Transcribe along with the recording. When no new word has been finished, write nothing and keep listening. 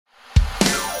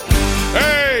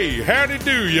howdy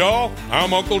do, y'all.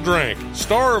 I'm Uncle Drank,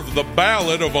 star of The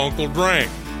Ballad of Uncle Drank.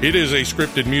 It is a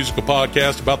scripted musical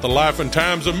podcast about the life and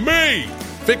times of me,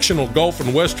 fictional golf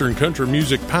and western country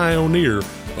music pioneer,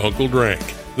 Uncle Drank.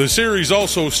 The series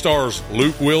also stars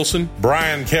Luke Wilson,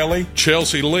 Brian Kelly,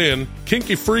 Chelsea Lynn,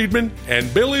 Kinky Friedman,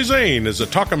 and Billy Zane as a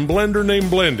talking blender named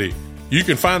Blendy. You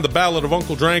can find The Ballad of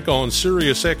Uncle Drank on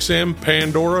SiriusXM,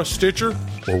 Pandora, Stitcher,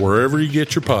 or wherever you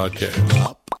get your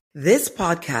podcasts. This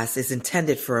podcast is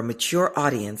intended for a mature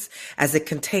audience as it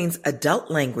contains adult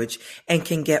language and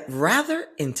can get rather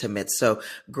intimate. So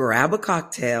grab a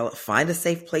cocktail, find a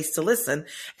safe place to listen,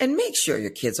 and make sure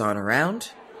your kids aren't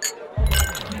around.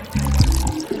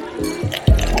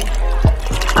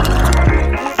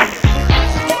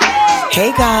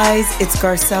 Hey guys, it's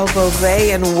Garcelle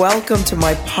Beauvais and welcome to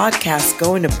my podcast,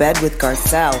 Going to Bed with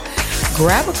Garcelle.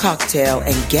 Grab a cocktail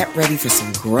and get ready for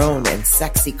some grown and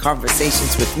sexy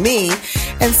conversations with me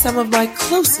and some of my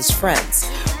closest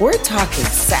friends. We're talking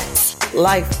sex,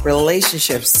 life,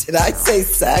 relationships, did I say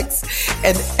sex?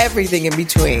 And everything in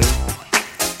between.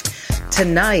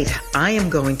 Tonight, I am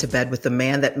going to bed with the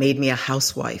man that made me a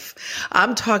housewife.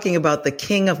 I'm talking about the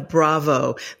king of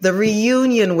Bravo, the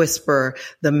reunion whisperer,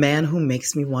 the man who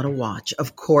makes me want to watch.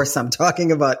 Of course, I'm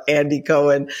talking about Andy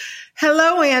Cohen.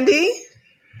 Hello, Andy.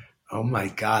 Oh my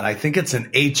God. I think it's an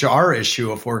HR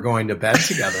issue if we're going to bed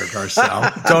together,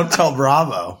 Garcelle. Don't tell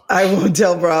Bravo. I won't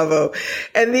tell Bravo.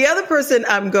 And the other person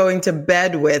I'm going to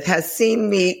bed with has seen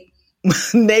me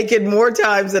naked more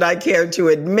times than I care to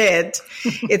admit.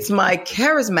 It's my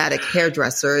charismatic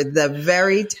hairdresser, the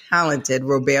very talented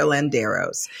Robert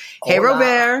Landeros. Hey, Hola.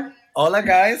 Robert. Hola,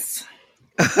 guys.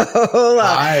 Hola.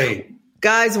 Hi.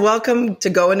 Guys, welcome to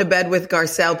Go Into Bed with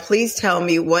Garcelle. Please tell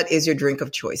me, what is your drink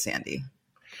of choice, Andy?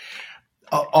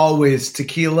 Always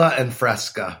tequila and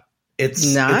Fresca.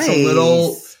 It's nice. It's a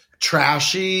little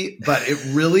trashy, but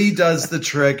it really does the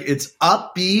trick. It's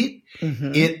upbeat.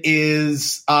 Mm-hmm. It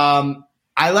is, I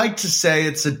like to say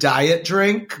it's a diet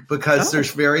drink because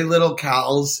there's very little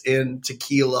calories in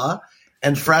tequila,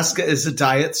 and Fresca is a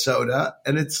diet soda,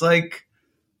 and it's like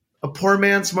a poor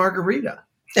man's margarita.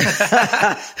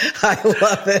 I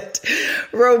love it.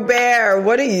 Robert,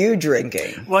 what are you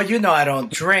drinking? Well, you know I don't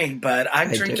drink, but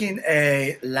I'm drinking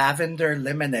a lavender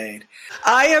lemonade.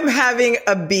 I am having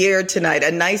a beer tonight,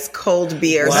 a nice cold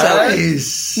beer. Nice.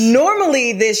 So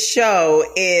normally this show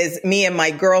is me and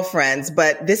my girlfriends,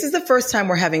 but this is the first time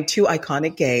we're having two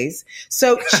iconic gays.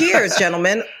 So cheers,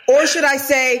 gentlemen. Or should I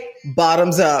say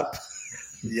bottoms up?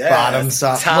 Yes. Bottoms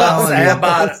up. Tops and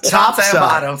bottoms. Tops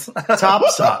up.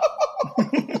 Tops up.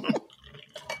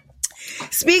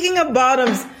 Speaking of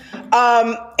bottoms,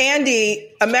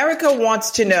 Andy, America wants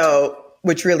to know,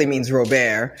 which really means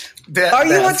Robert, are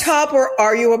you a top or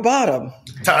are you a bottom?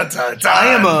 Dun, dun,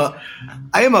 dun.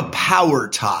 I am a power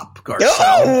top,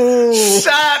 Garcelle. Oh.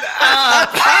 Shut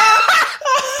up.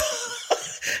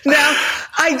 Now,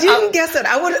 I didn't guess that.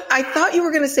 I thought you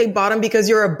were going to say bottom because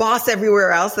you're a boss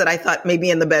everywhere else, that I thought maybe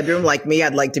in the bedroom, like me,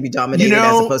 I'd like to be dominated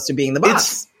as opposed to being the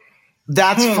boss.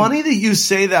 That's funny that you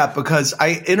say that because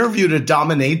I interviewed a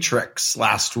dominatrix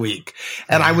last week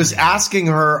and I was asking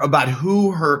her about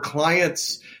who her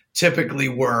clients typically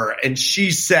were. And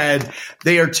she said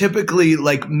they are typically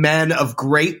like men of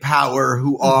great power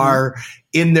who are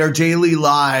in their daily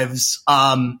lives,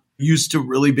 used to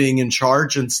really being in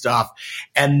charge and stuff.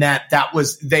 And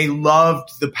they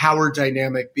loved the power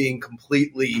dynamic being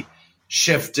completely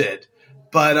shifted.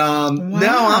 But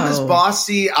now I'm as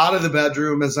bossy out of the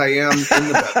bedroom as I am in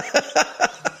the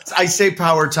bedroom. I say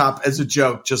power top as a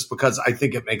joke just because I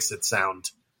think it makes it sound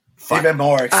fun. Even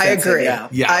more expensive. I agree.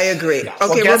 Yeah. I agree. Yeah.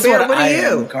 Okay, well, Robert, what are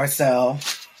you? Garcelle.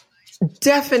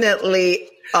 Definitely.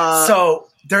 So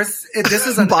this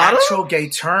is an actual gay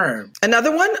term.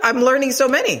 Another one? I'm learning so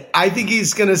many. I think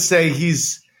he's going to say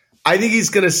he's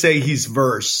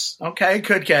verse. Okay,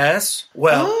 good guess.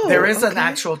 Well, there is an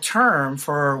actual term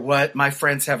for what my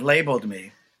friends have labeled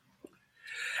me.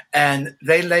 And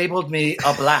they labeled me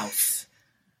a blouse.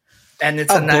 And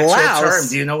it's an actual term.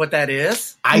 Do you know what that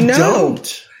is? I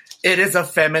don't. It is a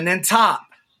feminine top.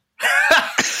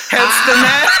 Hence the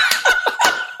name.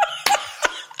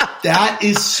 That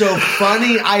is so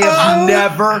funny. I have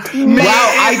never.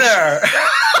 Either.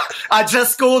 I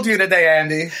just schooled you today,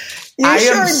 Andy. I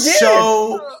am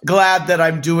so glad that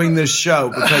I'm doing this show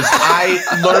because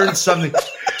I learned something.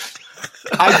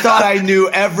 I thought I knew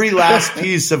every last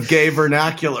piece of gay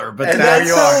vernacular, but that's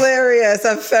hilarious.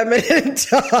 A feminine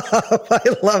top. I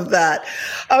love that.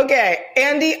 Okay,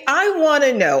 Andy, I want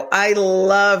to know. I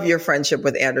love your friendship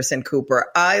with Anderson Cooper.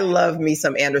 I love me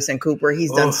some Anderson Cooper.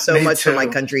 He's done so much for my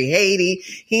country, Haiti.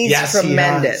 He's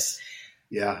tremendous.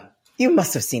 Yeah. You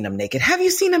must have seen him naked. Have you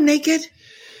seen him naked?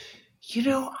 You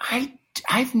know,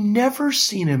 I've never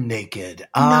seen him naked.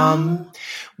 No.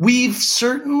 I've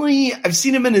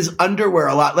seen him in his underwear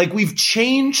a lot. Like we've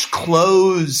changed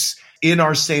clothes in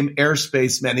our same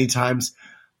airspace many times,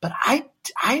 but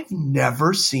I've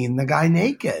never seen the guy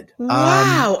naked.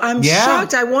 Wow. I'm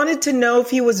shocked. I wanted to know if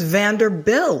he was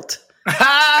Vanderbilt. Well,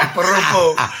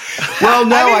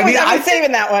 no, I'm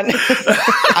saving that one.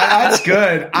 That's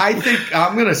good. I think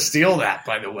I'm going to steal that,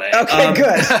 by the way. Okay,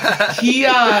 good.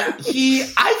 I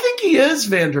think he is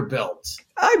Vanderbilt.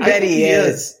 I bet he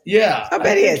is. Yeah. I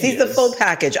bet he is. He's the full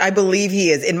package. I believe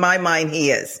he is. In my mind, he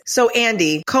is. So,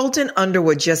 Andy, Colton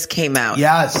Underwood just came out.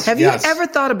 Yes. Have you ever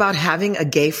thought about having a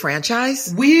gay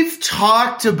franchise? We've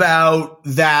talked about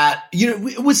that. You know,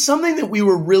 it was something that we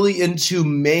were really into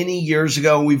many years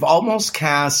ago. We've almost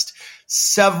cast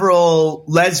several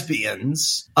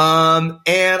lesbians. And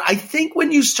I think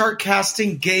when you start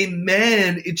casting gay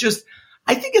men,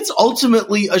 I think it's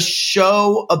ultimately a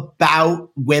show about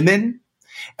women.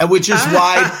 And which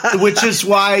is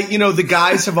why, you know, the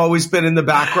guys have always been in the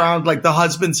background. Like the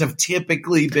husbands have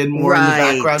typically been more in the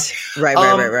background.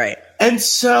 Right. And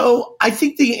so I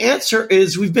think the answer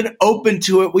is we've been open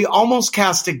to it. We almost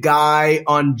cast a guy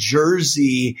on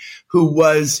Jersey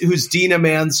who's Dina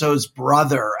Manzo's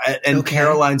brother, and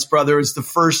Caroline's brother is the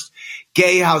first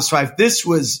gay housewife. This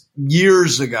was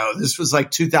years ago. This was like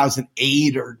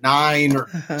 2008 or 9 or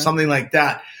something like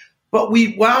that. But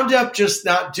we wound up just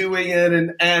not doing it.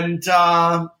 And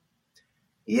I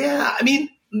mean,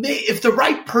 if the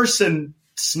right person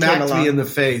smacked me in the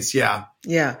face, yeah.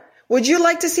 Yeah. Would you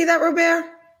like to see that, Robert?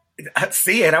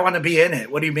 See it. I want to be in it.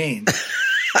 What do you mean?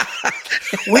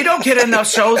 We don't get enough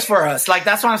shows for us. Like,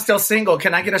 that's why I'm still single.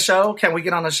 Can I get a show? Can we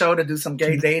get on a show to do some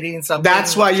gay dating? Something?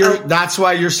 That's why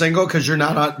you're single, because you're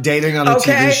not dating on a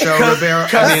TV show,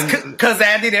 Robert. Because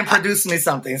Andy didn't produce me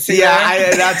something. See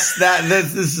that's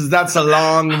a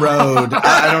long road.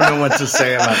 I don't know what to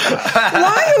say about that.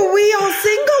 Why are we all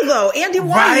single though, Andy?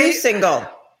 Why are you single?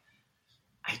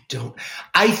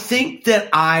 I think that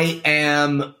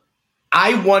I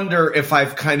wonder if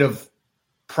I've kind of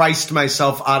priced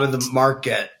myself out of the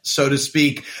market, so to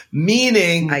speak,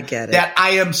 meaning I get it. That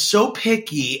I am so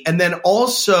picky. And then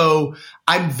also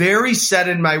I'm very set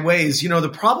in my ways. You know, the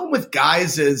problem with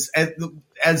guys is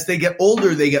as they get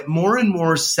older, they get more and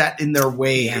more set in their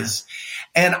ways.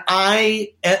 Yeah.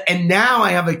 And now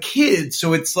I have a kid.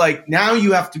 So it's like, now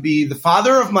you have to be the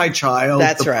father of my child.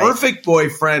 That's the right. Perfect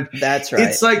boyfriend. That's right.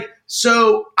 It's like,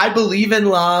 so I believe in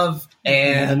love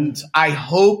and I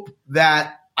hope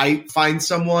that I find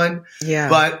someone. Yeah.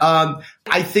 But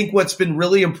I think what's been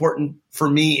really important for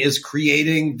me is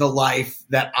creating the life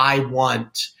that I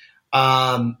want,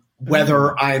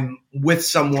 whether I'm with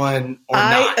someone or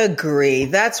not. I agree.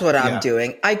 That's what I'm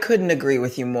doing. I couldn't agree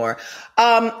with you more.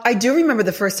 I do remember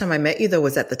the first time I met you, though,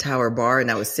 was at the Tower Bar,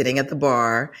 and I was sitting at the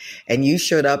bar, and you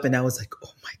showed up, and I was like,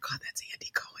 oh, my God, that's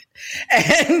Andy Cohen.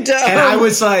 And I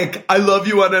was like, I love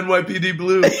you on NYPD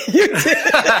Blue. You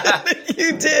did.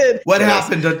 You did. What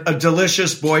happened? A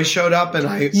delicious boy showed up, and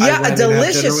I a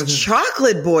delicious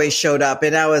chocolate boy showed up,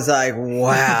 and I was like,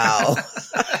 wow.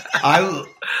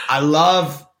 I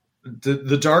love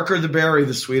the darker the berry,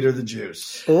 the sweeter the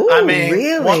juice. Ooh, I mean,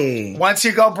 really? Once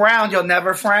you go brown, you'll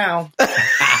never frown. What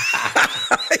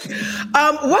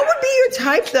would be your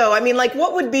type, though? I mean, like,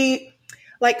 what would be,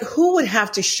 like, who would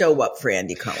have to show up for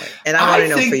Andy Cohen? And I want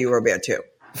to know for you, Robert, too.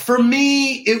 For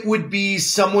me, it would be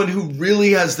someone who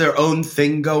really has their own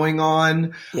thing going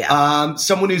on. Yeah.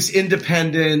 Someone who's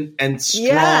independent and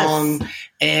strong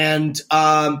and,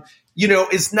 you know,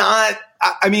 is not,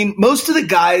 I mean, most of the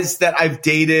guys that I've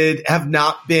dated have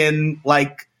not been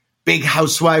like big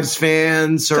Housewives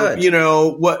fans or, you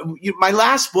know, my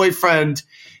last boyfriend,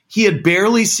 he had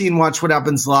barely seen Watch What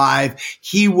Happens Live.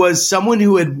 He was someone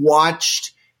who had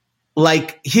watched,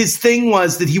 like, his thing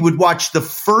was that he would watch the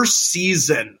first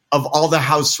season of all the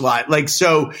Housewives. Like,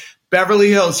 so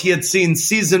Beverly Hills, he had seen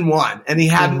season 1 and he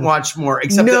hadn't watched more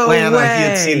except Atlanta. He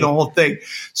had seen the whole thing.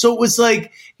 So it was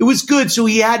like, it was good. So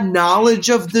he had knowledge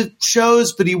of the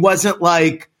shows, but he wasn't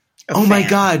like, oh my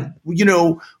God, you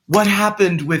know, what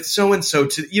happened with so-and-so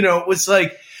to, you know, it was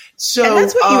like, so. And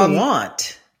that's what you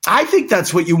want. I think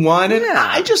that's what you want. And Yeah.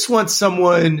 I just want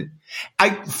someone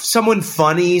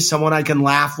funny, someone I can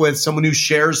laugh with, someone who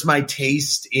shares my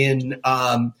taste in,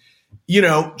 you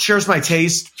know, shares my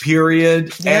taste,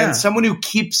 period. Yeah. And someone who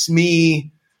keeps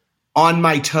me on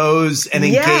my toes and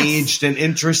engaged and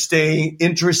interested.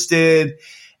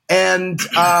 And,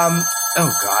 oh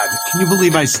God, can you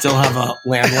believe I still have a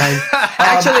landline?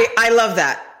 Actually, I love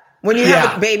that. When you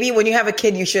have a baby, when you have a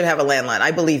kid, you should have a landline.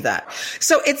 I believe that.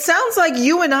 So it sounds like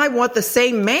you and I want the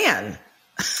same man.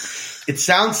 It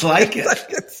sounds like it. That's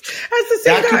the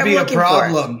same that guy could be I'm a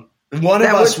problem. One of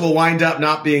us will wind up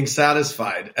not being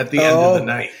satisfied at the end of the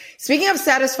night. Speaking of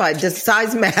satisfied, does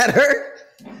size matter?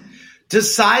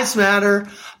 Does size matter?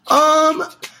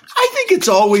 I think it's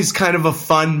always kind of a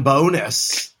fun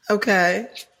bonus. Okay.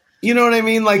 You know what I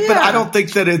mean? Like, but I don't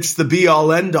think that it's the be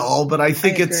all end all, but I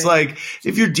think it's like,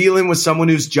 if you're dealing with someone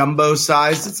who's jumbo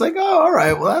sized, it's like, oh, all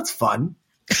right, well, that's fun.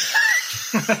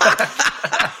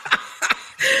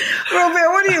 Robert,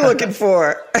 what are you looking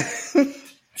for?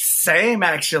 Same,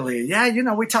 actually.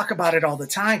 Yeah, we talk about it all the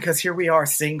time because here we are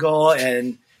single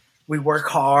and we work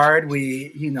hard.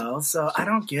 So I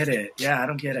don't get it. Yeah, I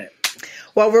don't get it.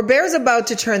 Well, Robert's about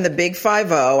to turn the big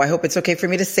 50. I hope it's okay for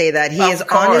me to say that. He is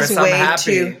on his way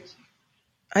to...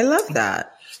 I love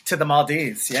that. To the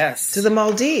Maldives, yes. To the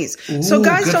Maldives. Ooh, so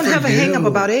guys don't have a hang-up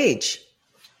about age.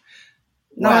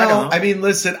 No, I don't. I mean,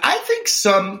 listen, I think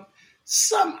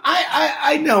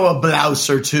I know a blouse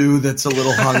or two that's a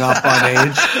little hung up on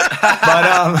age,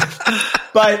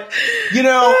 but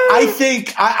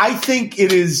I think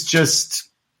it is just,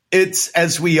 it's,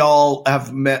 as we all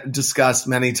have discussed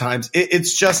many times,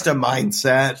 it's just a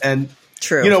mindset. And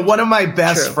true. One of my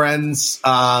best friends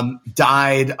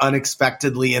died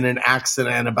unexpectedly in an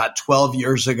accident about 12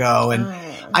 years ago, and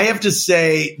I have to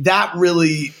say that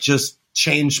really just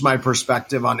changed my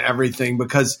perspective on everything,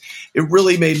 because it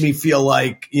really made me feel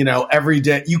like, every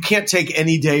day you can't take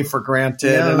any day for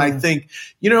granted. No. And I think,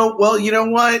 well, you know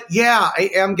what? Yeah,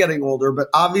 I am getting older, but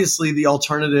obviously the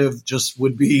alternative just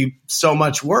would be so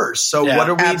much worse. So what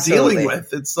are we dealing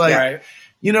with? It's like,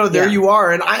 there you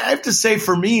are. And I have to say,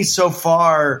 for me so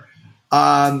far,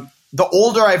 the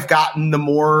older I've gotten, the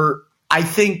more I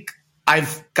think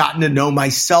I've gotten to know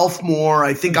myself more.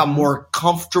 I think I'm more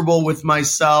comfortable with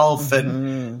myself.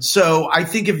 And so I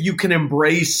think if you can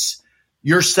embrace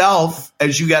yourself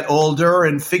as you get older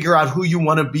and figure out who you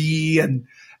want to be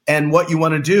and what you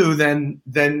want to do,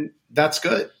 then that's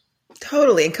good.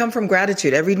 Totally. And come from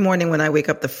gratitude. Every morning when I wake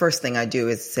up, the first thing I do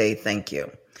is say thank you,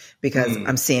 because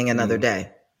I'm seeing another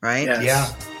day, right? Yes. Yeah.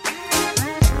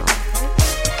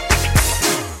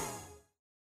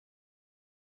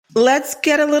 Let's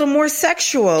get a little more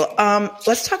sexual.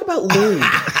 Let's talk about lube.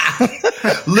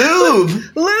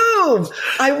 Lube.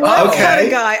 I once had a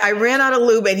guy, I ran out of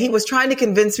lube and he was trying to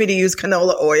convince me to use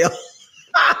canola oil.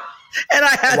 And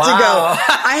I had to go.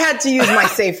 I had to use my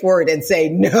safe word and say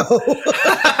no.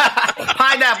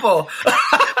 Pineapple.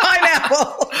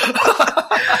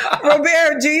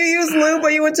 Robert, do you use lube?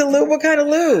 Are you into lube? What kind of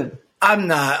lube? I'm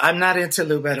not into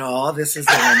lube at all. This is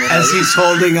the one as he's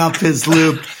holding up his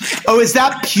lube. Oh, is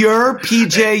that pure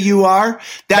PJUR?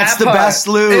 That's the best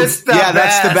lube. It's the best.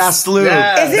 That's the best lube.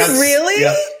 Yes. Is it really?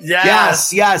 Yeah.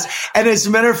 Yes. And as a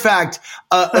matter of fact,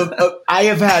 I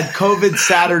have had COVID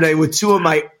Saturday with two of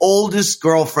my oldest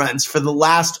girlfriends for the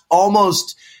last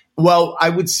I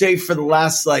would say for the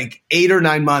last 8 or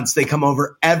 9 months. They come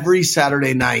over every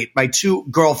Saturday night. My two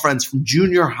girlfriends from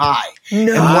junior high.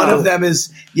 No. And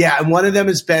one of them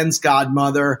is Ben's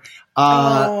godmother.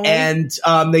 And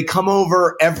they come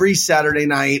over every Saturday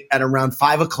night at around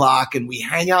 5:00, and we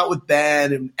hang out with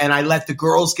Ben, and I let the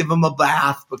girls give him a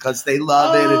bath because they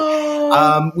love it.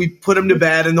 And, we put him to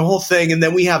bed and the whole thing, and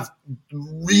then we have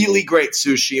really great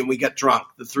sushi and we get drunk,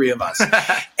 the three of us.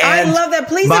 I love that.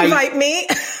 Please invite me.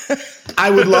 I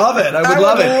would love it. I would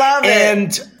love it.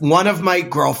 And one of my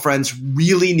girlfriends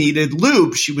really needed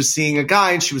lube. She was seeing a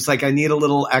guy and she was like, I need a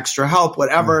little extra help,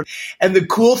 whatever. And the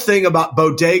cool thing about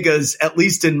bodegas, at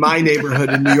least in my neighborhood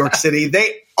in New York City,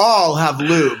 they all have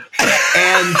lube.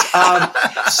 And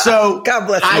so God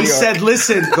bless I said,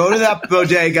 listen, go to that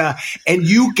bodega and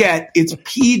it's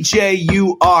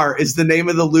PJUR is the name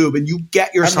of the lube, and you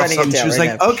get yourself something. She was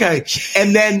like, okay.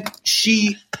 And then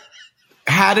she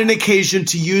had an occasion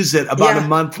to use it about a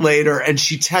month later, and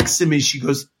she texted me. She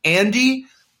goes, Andy,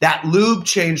 that lube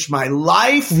changed my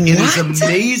life. It is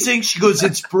amazing. She goes,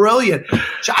 it's brilliant.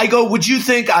 I go, would you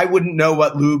think I wouldn't know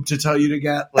what lube to tell you to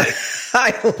get?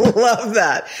 I love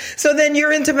that. So then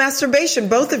you're into masturbation,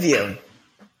 both of you.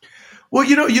 Well,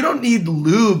 you don't need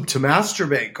lube to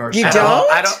masturbate, Garcia. You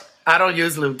don't? I don't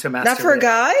use lube to masturbate. Not for a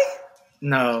guy?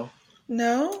 No.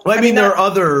 No? Well, I mean, there are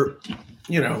other,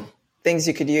 things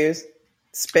you could use.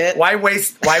 Spit. Why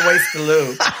waste the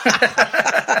lube?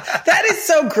 That is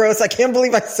so gross. I can't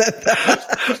believe I said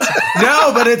that.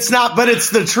 No, but it's not, but it's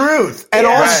the truth. And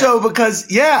also because,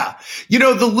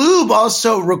 the lube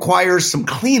also requires some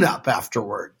cleanup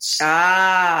afterwards. You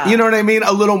know what I mean?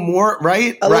 A little more,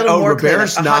 right? A little more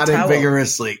Robert's nodding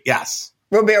vigorously. Yes.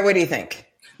 Robert, what do you think?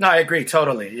 No, I agree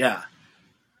totally. Yeah.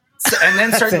 So, and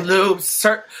then certain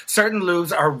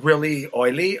lubes are really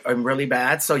oily and really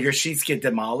bad, so your sheets get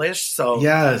demolished. So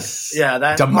yes, yeah,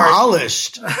 that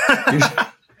demolished.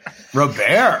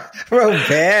 Robert,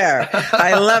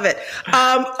 I love it.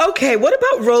 Okay, what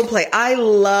about role play? I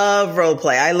love role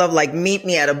play. I love like meet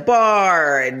me at a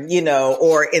bar, and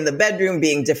or in the bedroom,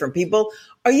 being different people.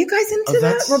 Are you guys into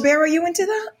that? Robert, are you into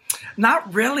that?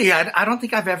 Not really. I don't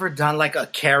think I've ever done like a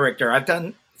character. I've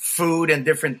done food and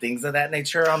different things of that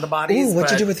nature on the bodies. Ooh,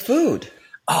 what'd you do with food?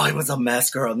 Oh, it was a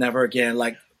mess, girl. Never again.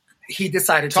 Like he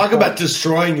decided to talk about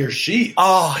destroying your sheets.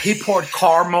 Oh, he poured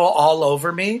caramel all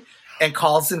over me and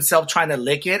calls himself trying to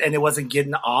lick it, and it wasn't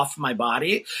getting off my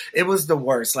body. It was the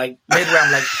worst. Like midway,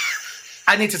 I'm like,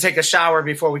 I need to take a shower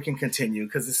before we can continue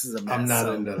because this is a mess. I'm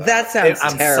not into that. That sounds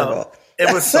terrible.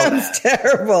 It was so bad.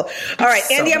 Terrible. All right,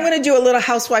 Andy, I'm going to do a little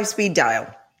housewife speed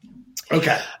dial.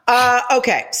 Okay.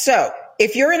 Okay, so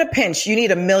if you're in a pinch, you need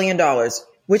 $1 million.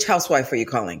 Which housewife are you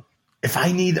calling? If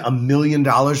I need $1 million,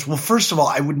 well, first of all,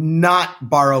 I would not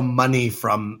borrow money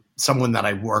from someone that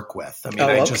I work with. I mean,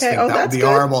 I just think that would be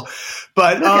horrible.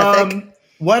 But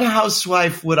what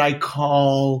housewife would I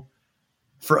call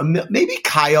for maybe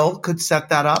Kyle could set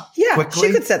that up? Yeah, quickly.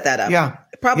 She could set that up. Yeah,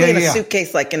 probably in a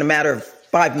suitcase, like in a matter of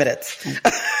 5 minutes.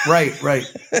 Right.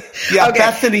 Yeah,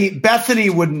 okay. Bethany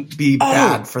wouldn't be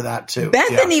bad for that too.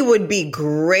 Bethany would be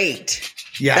great.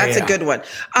 Yeah, that's a good one.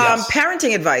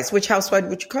 Parenting advice. Which housewife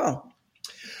would you call?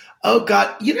 Oh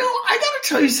God, I got to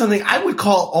tell you something. I would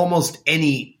call almost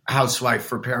any housewife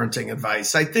for parenting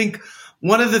advice. I think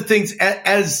one of the things,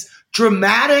 as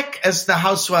dramatic as the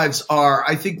housewives are,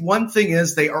 I think one thing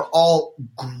is they are all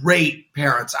great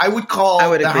parents. I would call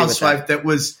the housewife that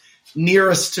was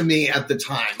nearest to me at the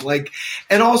time. Like,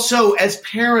 and also as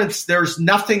parents, there's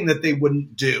nothing that they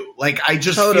wouldn't do. Like, I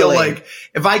just feel like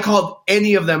if I called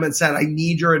any of them and said, I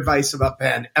need your advice about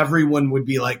Ben, everyone would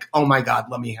be like, oh my God,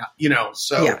 let me have,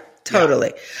 so. Yeah,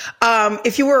 totally. Yeah.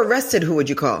 If you were arrested, who would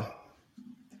you call?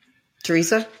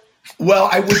 Teresa? Well,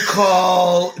 I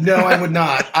would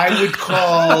not. I would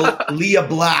call Leah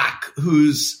Black,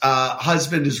 whose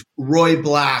husband is Roy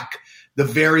Black, the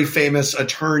very famous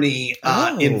attorney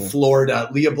in Florida,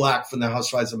 Leah Black from the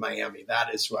Housewives of Miami.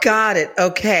 That is right. Got it.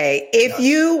 Okay. If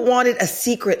you wanted a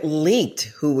secret leaked,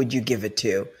 who would you give it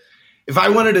to? If I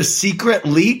wanted a secret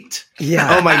leaked?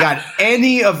 Yeah. Oh my God.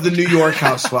 Any of the New York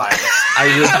Housewives.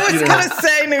 I was going to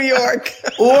say New York.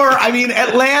 Or,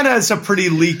 Atlanta is a pretty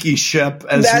leaky ship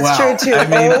as well. That's true too.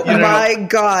 My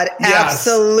God. Yes.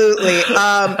 Absolutely.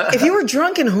 If you were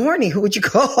drunk and horny, who would you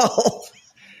call?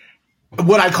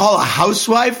 Would I call a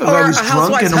housewife if I was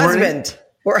drunk and horny? Husband.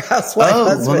 Or a housewife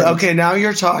husband. Well, okay, now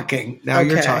you're talking.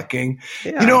 You're talking.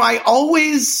 Yeah. I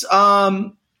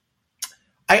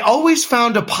always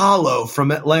found Apollo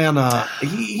from Atlanta.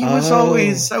 He was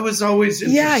always, I was always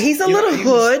interested. Yeah, he's a little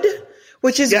hood,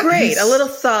 which is great. A little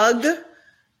thug.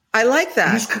 I like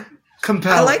that. He's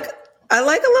compelling. I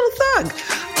like a little thug.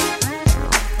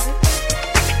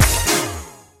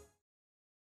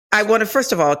 I want to,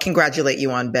 first of all, congratulate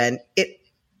you on Ben.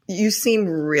 You seem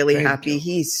really happy.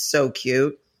 He's so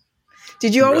cute.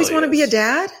 Did you always want to be a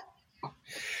dad?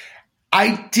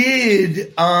 I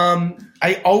did.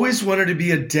 I always wanted to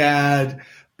be a dad,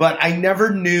 but I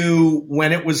never knew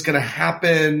when it was going to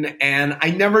happen. And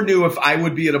I never knew if I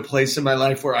would be at a place in my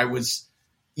life where I was,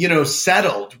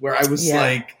 settled, where I was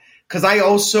because I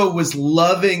also was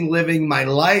loving living my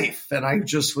life. And I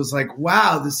just was like,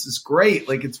 wow, this is great.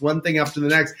 Like, it's one thing after the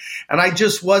next. And I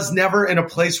just was never in a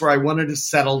place where I wanted to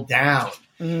settle down.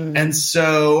 And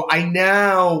so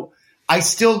I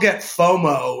still get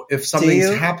FOMO if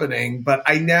something's happening, but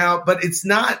it's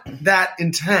not that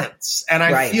intense. And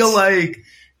I feel like,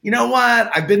 you know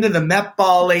what? I've been to the Met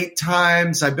Ball 8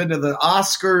 times. I've been to the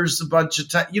Oscars a bunch of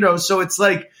times, so it's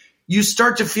like you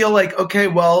start to feel like, okay,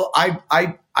 well,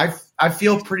 I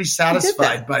feel pretty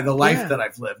satisfied by the life that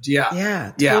I've lived.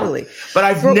 Yeah, totally. But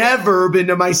I've never been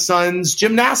to my son's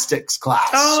gymnastics class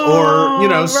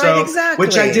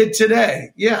which I did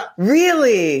today. Yeah.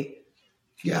 Really?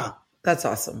 Yeah. That's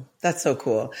awesome. That's so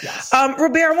cool. Yes.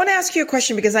 Robert, I want to ask you a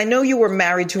question because I know you were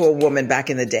married to a woman back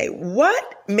in the day. What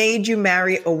made you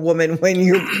marry a woman when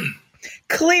you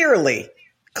clearly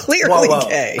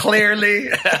gay? Clearly.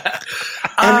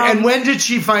 And when did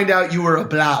she find out you were a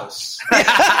blouse?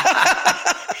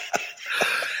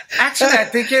 Actually, I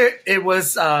think it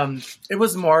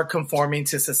was more conforming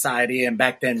to society, and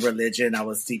back then religion. I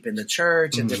was deep in the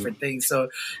church and different things, so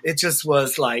it just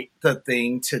was like the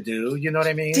thing to do. You know what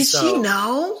I mean? Did she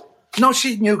know? No,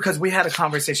 she knew because we had a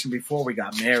conversation before we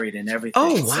got married and everything.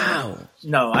 Oh, wow. So,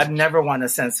 no, I'd never want to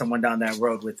send someone down that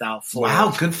road without full.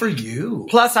 Wow, good for you.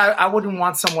 Plus, I wouldn't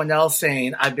want someone else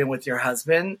saying, I've been with your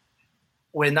husband,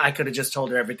 when I could have just told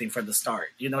her everything from the start.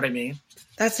 You know what I mean?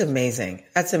 That's amazing.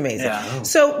 That's amazing. Yeah.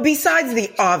 So besides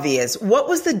the obvious, what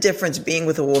was the difference being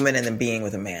with a woman and then being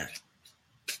with a man?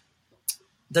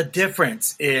 The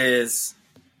difference is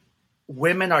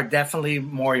women are definitely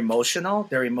more emotional.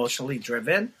 They're emotionally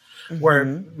driven, where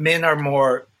men are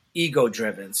more ego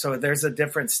driven. So there's a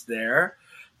difference there.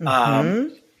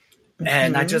 And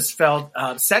I just felt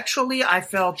sexually, I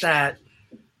felt that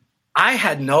I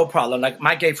had no problem. Like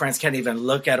my gay friends can't even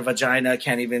look at a vagina,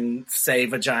 can't even say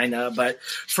vagina. But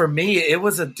for me, it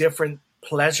was a different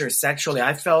pleasure sexually.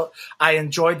 I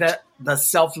enjoyed the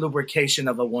self-lubrication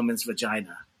of a woman's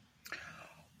vagina.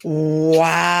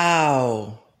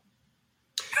 Wow.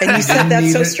 And you said that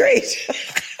so straight.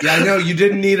 Yeah, I know. You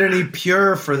didn't need any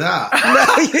Pure for that.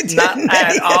 No, you didn't. Not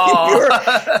at all.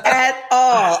 At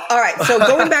all. All right. So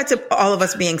going back to all of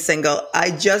us being single,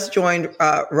 I just joined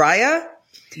Raya.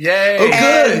 Yay.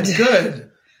 Oh, good.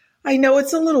 I know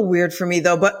it's a little weird for me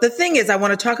though, but the thing is I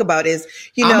want to talk about is,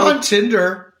 I'm on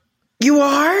Tinder. You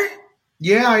are?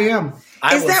 Yeah, I am.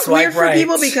 Is that weird for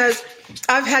people? Because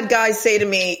I've had guys say to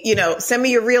me, send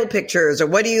me your real pictures or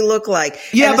what do you look like?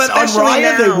 Yeah, but on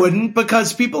Raya they wouldn't,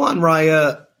 because people on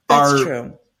Raya That's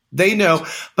true. They know.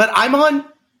 But I'm on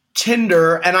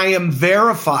Tinder and I am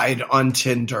verified on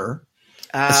Tinder.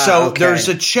 So there's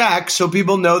a check so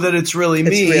people know that it's really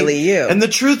me. It's really you. And the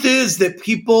truth is that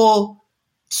people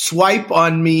swipe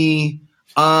on me.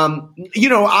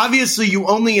 Obviously you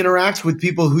only interact with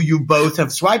people who you both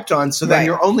have swiped on. So then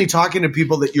you're only talking to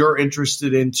people that you're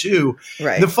interested in too.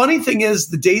 Right. The funny thing is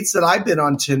the dates that I've been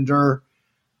on Tinder,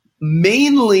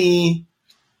 mainly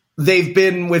they've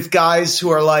been with guys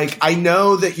who are like, I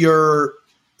know that you're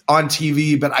on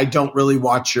TV, but I don't really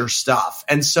watch your stuff.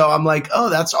 And so I'm like, oh,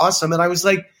 that's awesome. And I was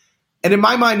like, and in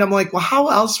my mind, I'm like, well, how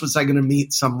else was I going to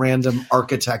meet some random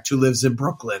architect who lives in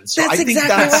Brooklyn? So that's I think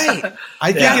exactly right.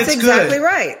 I think it's exactly good.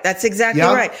 right. That's exactly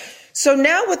right. So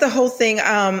now with the whole thing,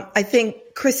 I think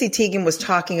Chrissy Teigen was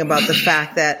talking about the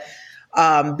fact that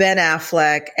Ben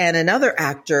Affleck and another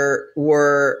actor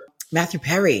were Matthew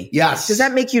Perry. Yes. Does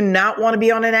that make you not want to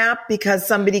be on an app because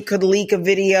somebody could leak a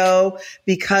video,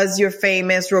 because you're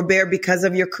famous, Robert, because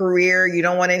of your career, you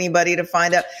don't want anybody to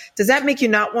find out? Does that make you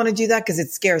not want to do that? Because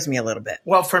it scares me a little bit.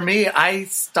 Well, for me, I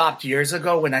stopped years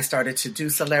ago when I started to do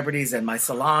celebrities and my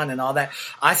salon and all that.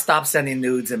 I stopped sending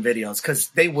nudes and videos because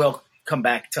they will come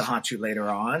back to haunt you later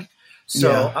on.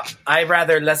 So I'd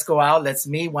rather let's go out, let's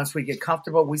meet. Once we get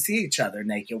comfortable, we see each other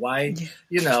naked. Why?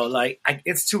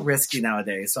 It's too risky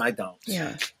nowadays, so I don't.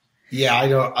 Yeah. Yeah,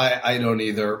 I don't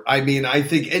either. I mean, I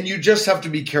think, and you just have to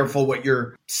be careful what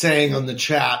you're saying on the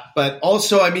chat, but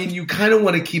also, I mean, you kind of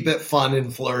want to keep it fun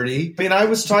and flirty. I mean, I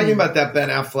was talking about that Ben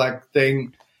Affleck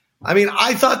thing. I mean,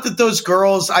 I thought that those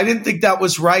girls, I didn't think that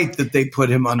was right that they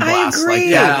put him on blast like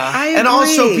that. I agree. And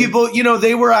also people,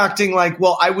 they were acting like,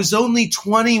 well, I was only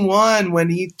 21 when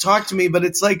he talked to me, but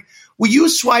it's like, well, you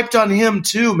swiped on him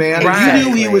too, man. Exactly. And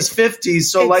you knew he was 50.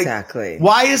 So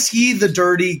why is he the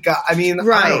dirty guy? I mean,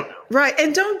 right.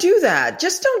 And don't do that.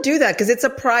 Just don't do that because it's a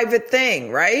private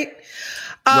thing, right?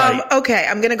 Okay,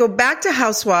 I'm going to go back to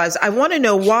Housewives. I want to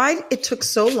know why it took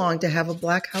so long to have a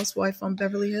black housewife on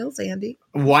Beverly Hills, Andy.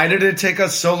 Why did it take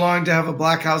us so long to have a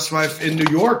black housewife in New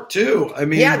York, too? I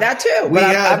mean, yeah, that too.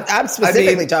 But I'm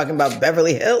specifically talking about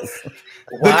Beverly Hills.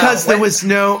 Because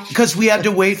because we had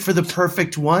to wait for the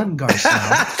perfect one,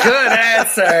 Garcelle. Good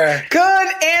answer.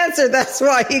 Good answer. That's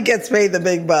why he gets paid the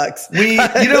big bucks. You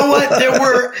know what?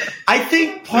 I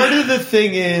think part of the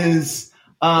thing is,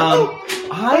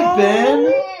 hi,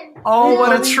 Ben. Oh,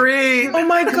 what a treat. Oh,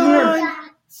 my God.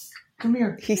 Come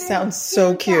here. He sounds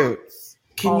so cute.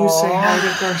 Can you say hi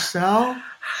to Garcelle?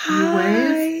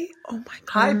 Hi. Oh, my God.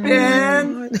 Hi,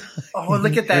 Ben. Oh,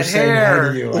 look at that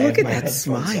hair. Look at that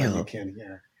smile.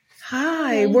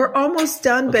 Hi. We're almost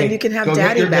done, Ben. You can have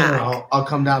Daddy back. I'll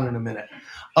come down in a minute.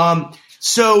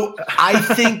 So I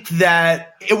think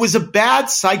that it was a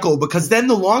bad cycle because then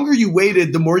the longer you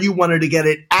waited, the more you wanted to get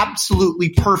it absolutely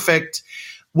perfect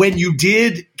when you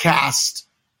did cast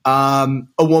a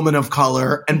woman of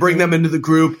color and bring them into the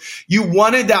group. You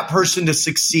wanted that person to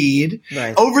succeed.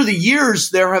 Right. Over the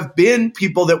years, there have been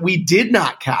people that we did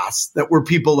not cast that were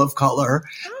people of color.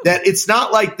 That it's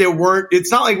not like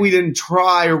we didn't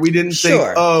try or we didn't think,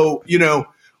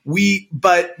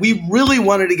 but we really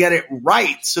wanted to get it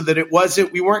right so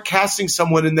that we weren't casting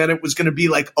someone and then it was going to be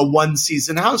like a one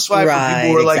season housewife where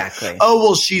people were like, oh,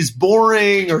 well, she's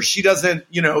boring or she doesn't,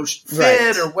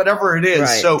 fit or whatever it is.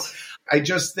 Right. So I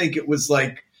just think it was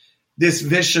like this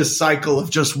vicious cycle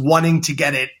of just wanting to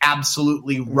get it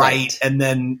absolutely right. And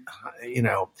then, but you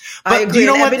know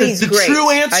what? The true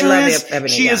answer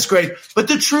is she is great. But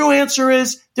the true answer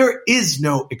is there is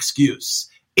no excuse.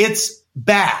 It's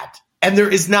bad. And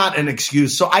there is not an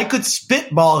excuse. So I could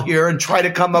spitball here and try to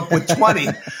come up with 20,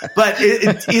 but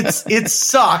it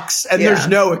sucks and there's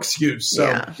no excuse.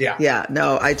 So yeah.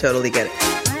 No, I totally get it.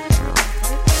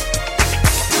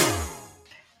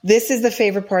 This is the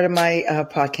favorite part of my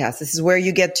podcast. This is where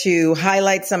you get to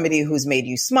highlight somebody who's made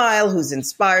you smile, who's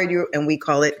inspired you, and we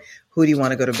call it Who Do You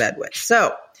Want to Go to Bed With?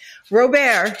 So,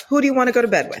 Robert, who do you want to go to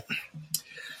bed with?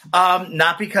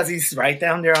 Not because he's right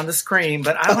down there on the screen,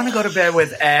 but I want to go to bed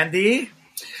with Andy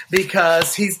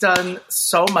because he's done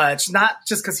so much, not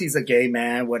just because he's a gay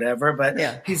man, whatever, but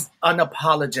he's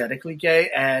unapologetically gay.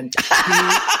 And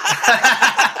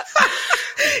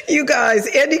you guys,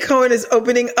 Andy Cohen is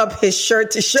opening up his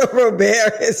shirt to show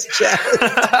Robert his chest.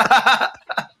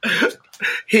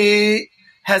 He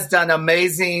has done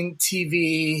amazing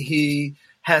TV. He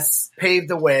has paved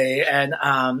the way, and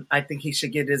I think he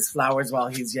should get his flowers while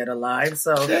he's yet alive.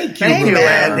 So thank you,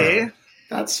 Andy.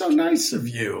 That's so nice of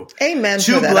you. Amen.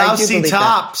 Two blousy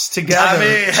tops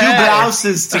together. Two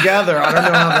blouses together. I don't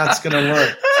know how that's going to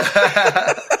work.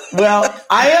 Well,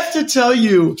 I have to tell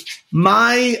you,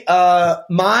 mine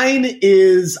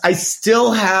is, I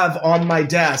still have on my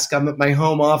desk, I'm at my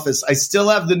home office, I still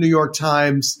have the New York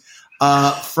Times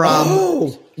from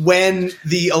when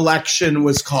the election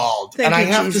was called. And I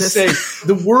have to say,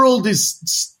 the world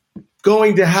is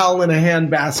going to hell in a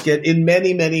handbasket in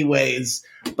many, many ways.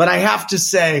 But I have to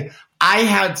say, I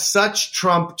had such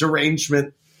Trump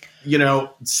derangement,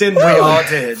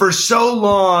 syndrome for so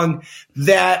long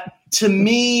that to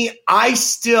me, I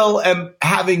still am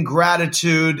having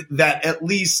gratitude that at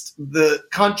least the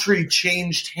country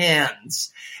changed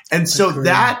hands. And so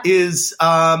that is,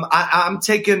 I'm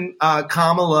taking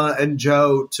Kamala and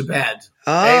Joe to bed.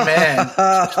 Oh, amen.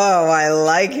 Oh, I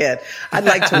like it. I'd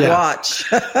like to watch.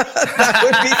 That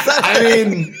would be something. I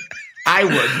mean, I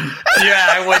wouldn't. Yeah,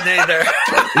 I wouldn't either.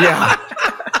 Yeah.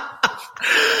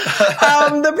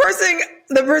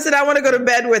 The person I want to go to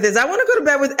bed with is I want to go to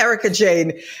bed with Erica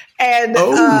Jane.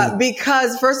 And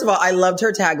because, first of all, I loved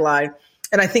her tagline.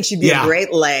 And I think she'd be a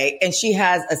great lay. And she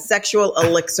has a sexual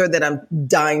elixir that I'm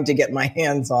dying to get my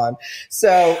hands on. So,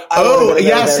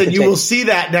 yes. And you will see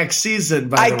that next season,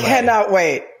 by the way. I cannot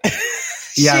wait.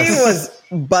 Yes. She was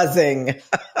buzzing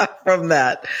from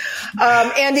that.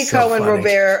 Andy Cohen, funny.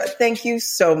 Robert, thank you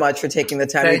so much for taking the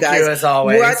time, you guys. Thank you, as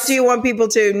always. What do you want people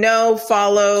to know,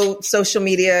 follow, social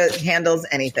media handles,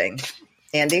 anything?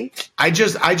 Andy? I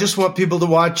just want people to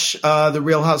watch The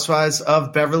Real Housewives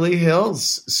of Beverly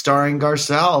Hills, starring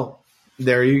Garcelle.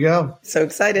 There you go. So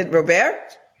excited. Robert?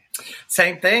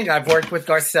 Same thing. I've worked with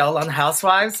Garcelle on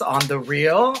Housewives, on The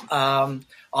Real.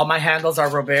 All my handles are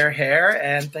Robert Hair.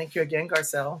 And thank you again,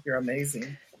 Garcelle. You're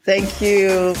amazing. Thank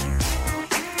you.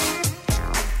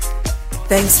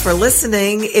 Thanks for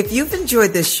listening. If you've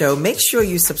enjoyed this show, make sure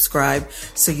you subscribe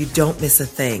so you don't miss a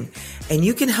thing. And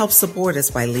you can help support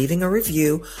us by leaving a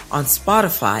review on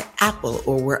Spotify, Apple,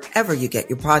 or wherever you get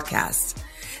your podcasts.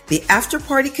 The after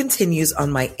party continues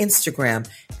on my Instagram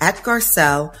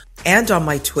 @Garcelle and on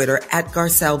my Twitter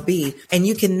 @GarcelleB. And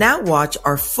you can now watch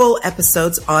our full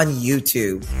episodes on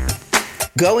YouTube.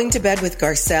 Going to Bed with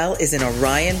Garcelle is an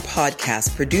Orion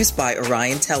podcast produced by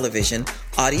Orion Television,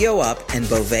 Audio Up, and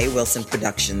Beauvais Wilson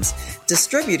Productions,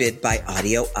 distributed by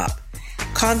Audio Up.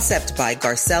 Concept by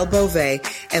Garcelle Beauvais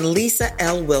and Lisa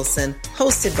L. Wilson,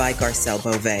 hosted by Garcelle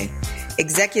Beauvais.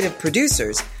 Executive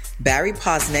producers, Barry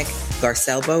Posnick,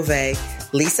 Garcelle Beauvais,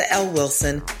 Lisa L.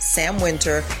 Wilson, Sam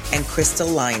Winter, and Crystal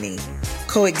Liney.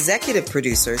 Co-executive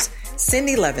producers,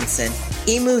 Cindy Levinson,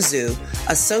 Emu Zhu,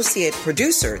 associate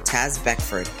producer Taz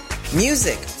Beckford.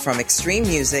 Music from Extreme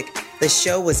Music. The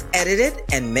show was edited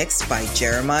and mixed by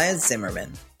Jeremiah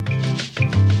Zimmerman.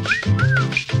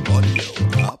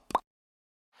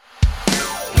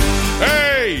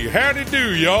 Hey, howdy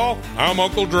do, y'all. I'm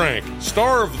Uncle Drank,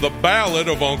 star of The Ballad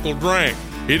of Uncle Drank.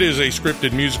 It is a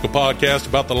scripted musical podcast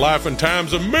about the life and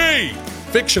times of me,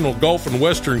 fictional Gulf and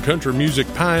Western country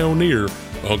music pioneer,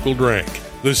 Uncle Drank.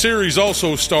 The series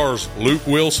also stars Luke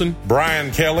Wilson,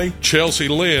 Brian Kelly, Chelsea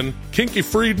Lynn, Kinky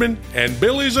Friedman, and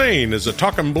Billy Zane as a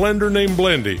talking blender named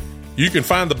Blendy. You can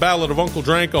find The Ballad of Uncle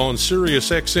Drank on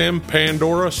SiriusXM,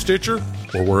 Pandora, Stitcher,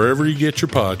 or wherever you get your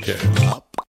podcasts.